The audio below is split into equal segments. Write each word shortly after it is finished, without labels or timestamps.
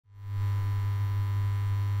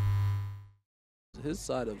his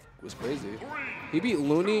side of was crazy. He beat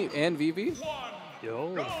Looney and Vivi.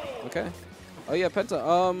 Yo. Okay. Oh yeah,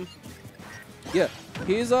 Penta. Yeah,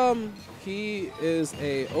 he is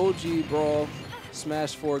a OG Brawl,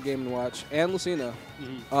 Smash 4 Game & Watch, and Lucina.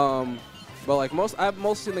 But like I've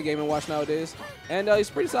mostly seen the Game & Watch nowadays, and he's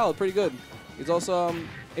pretty solid, pretty good. He's also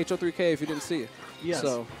HO3K if you didn't see it. Yes.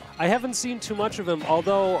 So I haven't seen too much of him,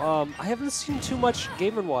 although I haven't seen too much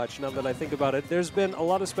Game & Watch now that I think about it. There's been a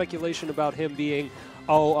lot of speculation about him being,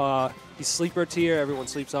 he's sleeper tier, everyone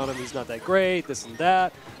sleeps on him, he's not that great, this and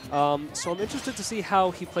that. So I'm interested to see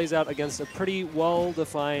how he plays out against a pretty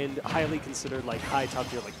well-defined, highly considered like high top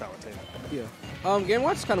tier like Palutena. Yeah. Game &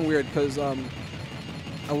 Watch is kind of weird because a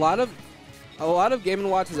lot of Game &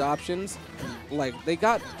 Watch's options, like they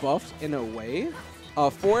got buffed in a way.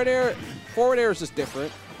 Forward air is just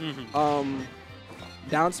different.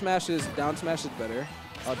 Down smash is better.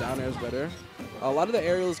 Down air is better. A lot of the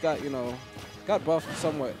aerials got buffed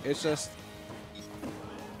somewhat. It's just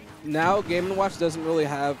now Game & Watch doesn't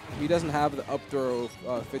have the up throw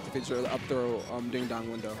 50-50 or the up throw ding dong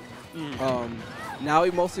window. Now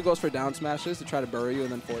he mostly goes for down smashes to try to bury you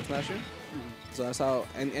and then forward smash you. So that's how,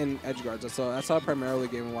 and edge guards. So that's how primarily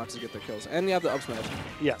Game & Watches get their kills. And you have the up smash.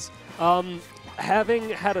 Yes. Having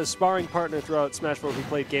had a sparring partner throughout Smash 4 who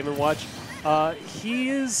played Game & Watch, he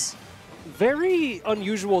is very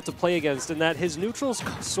unusual to play against in that his neutrals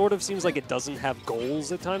sort of seems like it doesn't have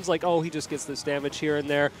goals at times. Like, oh, he just gets this damage here and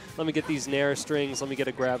there. Let me get these Nair strings. Let me get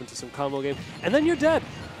a grab into some combo game. And then you're dead.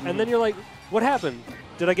 And then you're like, what happened?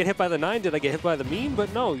 Did I get hit by the 9? Did I get hit by the meme?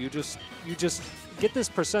 But no, you just get this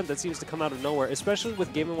percent that seems to come out of nowhere, especially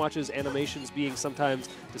with Game & Watch's animations being sometimes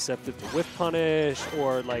deceptive to whiff punish,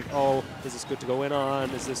 or like, oh, is this good to go in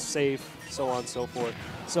on? Is this safe? So on and so forth.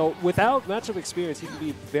 So without matchup experience, he can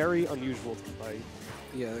be very unusual to fight.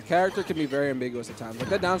 Yeah, the character can be very ambiguous at times. Like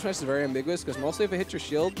that down smash is very ambiguous because mostly if it hits your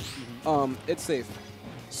shield, it's safe.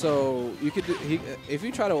 So you could if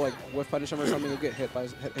you try to like whiff punish him or something, you'll get hit by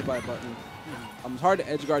a button. It's hard to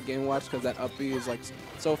edge guard Game & Watch because that up B is like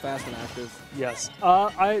so fast and active. Yes.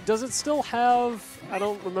 Does it still have? I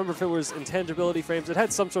don't remember if it was intangibility frames. It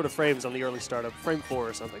had some sort of frames on the early startup, frame 4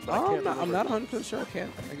 or something. But I'm not 100% sure. I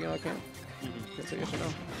can't. I can't. Can't say yes or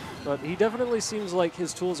no. But he definitely seems like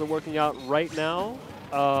his tools are working out right now.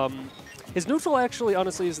 His neutral actually,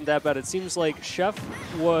 honestly, isn't that bad. It seems like Chef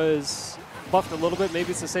was buffed a little bit.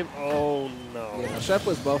 Maybe it's the same. Oh no. Yeah, Chef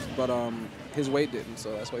was buffed, but his weight didn't,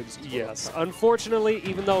 so that's why he just. Yes. Unfortunately,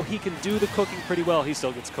 even though he can do the cooking pretty well, he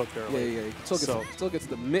still gets cooked early. Yeah. He still gets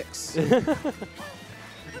the mix.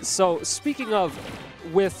 So speaking of,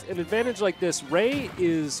 with an advantage like this, Ray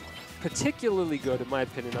is particularly good, in my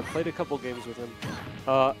opinion. I've played a couple games with him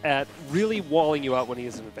at really walling you out when he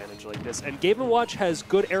has an advantage like this. And Game & Watch has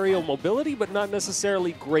good aerial mobility, but not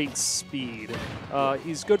necessarily great speed.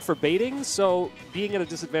 He's good for baiting, so being at a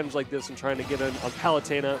disadvantage like this and trying to get in on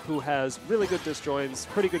Palutena, who has really good disjoints,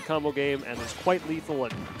 pretty good combo game, and is quite lethal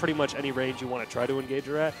at pretty much any range you want to try to engage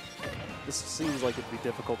her at, this seems like it'd be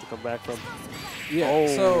difficult to come back from. Yeah,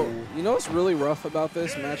 so you know what's really rough about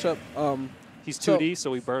this matchup? He's 2D,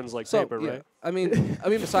 so he burns like paper, yeah. right? I mean,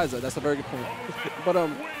 besides that, that's a very good point. But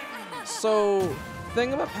so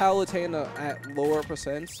thing about Palutena at lower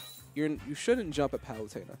percents, you shouldn't jump at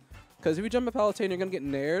Palutena, because if you jump at Palutena, you're gonna get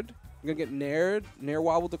nared. You're gonna get nair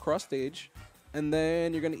wobbled across stage, and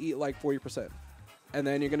then you're gonna eat like 40%, and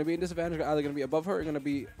then you're gonna be in disadvantage. You're either gonna be above her, or you're gonna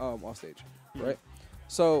be off stage, right?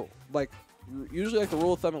 So like usually like the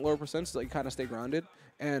rule of thumb at lower percents is like kind of stay grounded.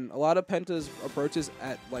 And a lot of Penta's approaches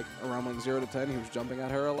at like around like 0 to 10, he was jumping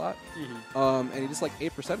at her a lot, and he just like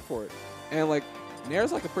 8% for it. And like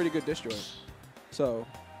Nair's like a pretty good disjoint. So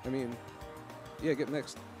I mean, yeah, get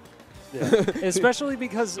mixed. Yeah. Especially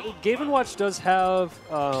because Game & Watch does have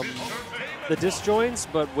the disjoints,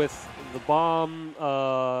 but with the bomb,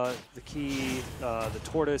 the key, the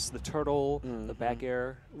tortoise, the turtle, the back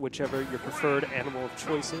air, whichever your preferred animal of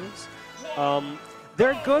choice is.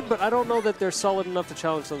 They're good, but I don't know that they're solid enough to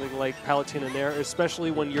challenge something like Palutena Nair, especially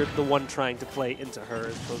when you're the one trying to play into her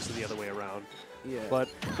as opposed to the other way around. Yeah. But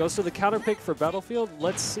goes to the counter pick for Battlefield.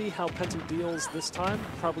 Let's see how Penta deals this time.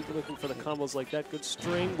 Probably looking for the combos like that. Good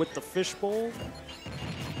string with the fishbowl.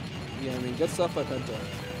 Yeah, I mean, good stuff by Penta.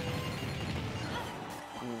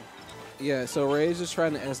 Yeah, so Ray's just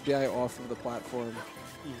trying to SDI off of the platform.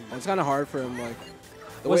 And it's kind of hard for him, like,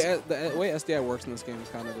 the way SDI works in this game is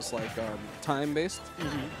kind of just like time-based.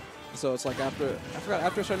 So it's like after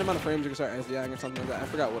a certain amount of frames, you can start SDIing or something like that. I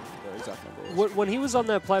forgot what the exact number was. When he was on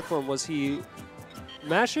that platform, was he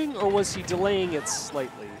mashing or was he delaying it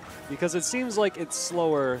slightly? Because it seems like it's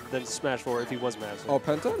slower than Smash 4 if he was mashing. Oh,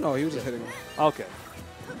 Penta? No, he was just hitting. Okay.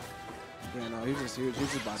 Yeah, no, he's just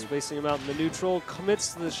body. Spacing him out in the neutral,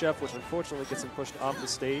 commits to the chef, which unfortunately gets him pushed off the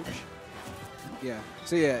stage. Yeah.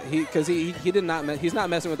 So yeah, because he did not he's not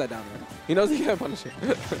messing with that down there. He knows he can't punish it.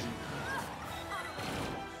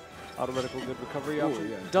 Automatical good recovery Ooh, option.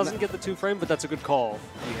 yeah. Doesn't get the 2-frame, but that's a good call.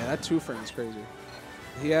 Yeah, that 2-frame is crazy.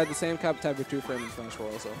 He had the same type of 2-frame in Smash 4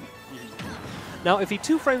 also. Now, if he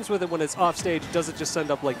 2-frames with it when it's off stage, does it just send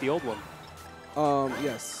up like the old one?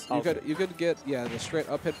 Yes. Okay. You could get the straight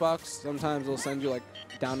up hitbox. Sometimes it'll send you like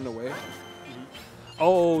down and away.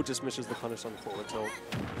 Oh, just misses the punish on the forward tilt.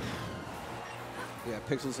 Yeah,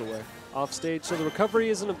 pixels away. Off stage, so the recovery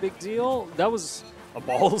isn't a big deal. That was a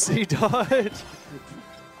ballsy dodge.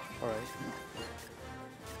 All right.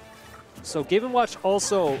 So Game & Watch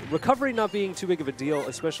also, recovery not being too big of a deal,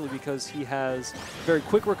 especially because he has very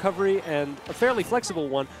quick recovery and a fairly flexible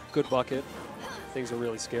one. Good bucket. Things are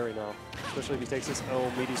really scary now, especially if he takes this.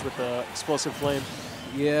 Oh, Meaties with the explosive flame.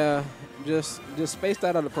 Yeah, just space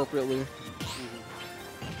that out appropriately.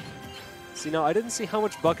 See, now I didn't see how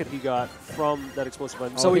much bucket he got from that explosive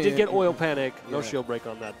flame. So he did get oil panic. No shield break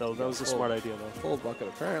on that, though. That was a smart idea, though. Full bucket,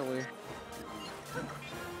 apparently.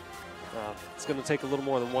 It's going to take a little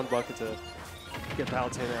more than one bucket to get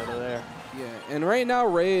Palutena out of there. Yeah, and right now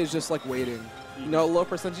Ray is just like waiting. You know, low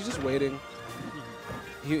percentage, he's just waiting.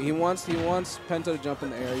 He wants Penta to jump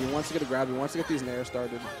in the air. He wants to get a grab. He wants to get these nair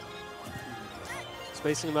started.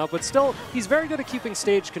 Spacing him out, but still, he's very good at keeping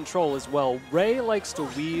stage control as well. Ray likes to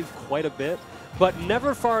weave quite a bit, but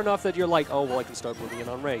never far enough that you're like, oh, well, I can start moving in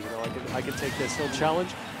on Ray. You know, I can take this. He'll challenge.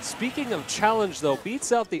 Speaking of challenge, though,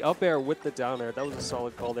 beats out the up air with the down air. That was a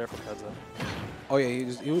solid call there from Penta. Oh yeah,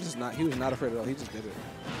 he was not afraid at all. He just did it.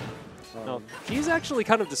 No, he's actually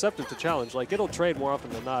kind of deceptive to challenge. Like, it'll trade more often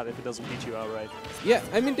than not if it doesn't beat you outright. Yeah,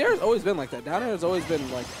 I mean, Dare's always been like that. Down air has always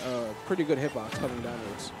been like a pretty good hitbox coming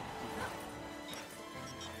downwards.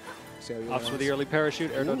 Ops with the early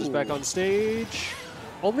parachute. Air dodges back on stage.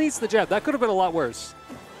 Only needs the jab. That could have been a lot worse.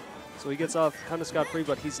 So he gets off kind of scot-free,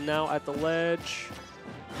 but he's now at the ledge.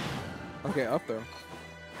 Okay, up there.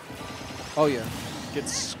 Oh, yeah.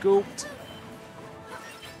 Gets scooped.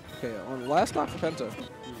 Okay, on the last stock for Penta.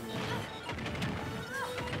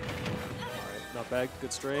 Not bad.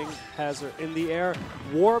 Good string. Has her in the air.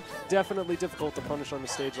 Warp, definitely difficult to punish on the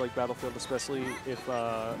stage like Battlefield, especially if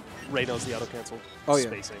Ray knows the auto-cancel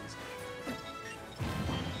spacings.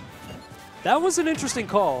 That was an interesting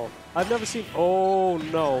call. I've never seen... Oh,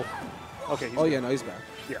 no. Okay. Oh, yeah, no, he's back.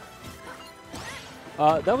 Yeah.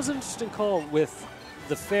 That was an interesting call with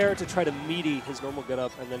the fair to try to meaty his normal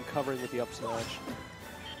get-up and then covering with the up smash.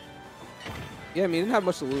 Yeah, I mean, he didn't have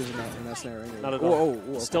much to lose in that snare anyway. Not at all.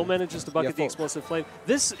 Okay. Still manages to bucket the explosive flame.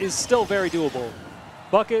 This is still very doable.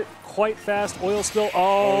 Bucket, quite fast, oil spill.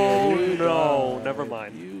 Oh, no. Died. Never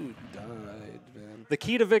mind. You died, man. The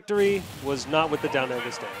key to victory was not with the down air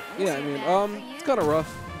this day. Yeah, I mean, it's kind of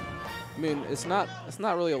rough. I mean, it's not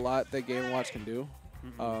really a lot that Game & Watch can do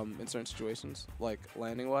in certain situations, like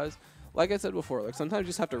landing-wise. Like I said before, like sometimes you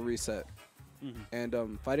just have to reset. And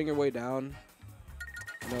fighting your way down,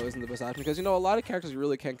 isn't the best option because a lot of characters you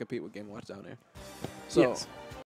really can't compete with Game & Watch down here. So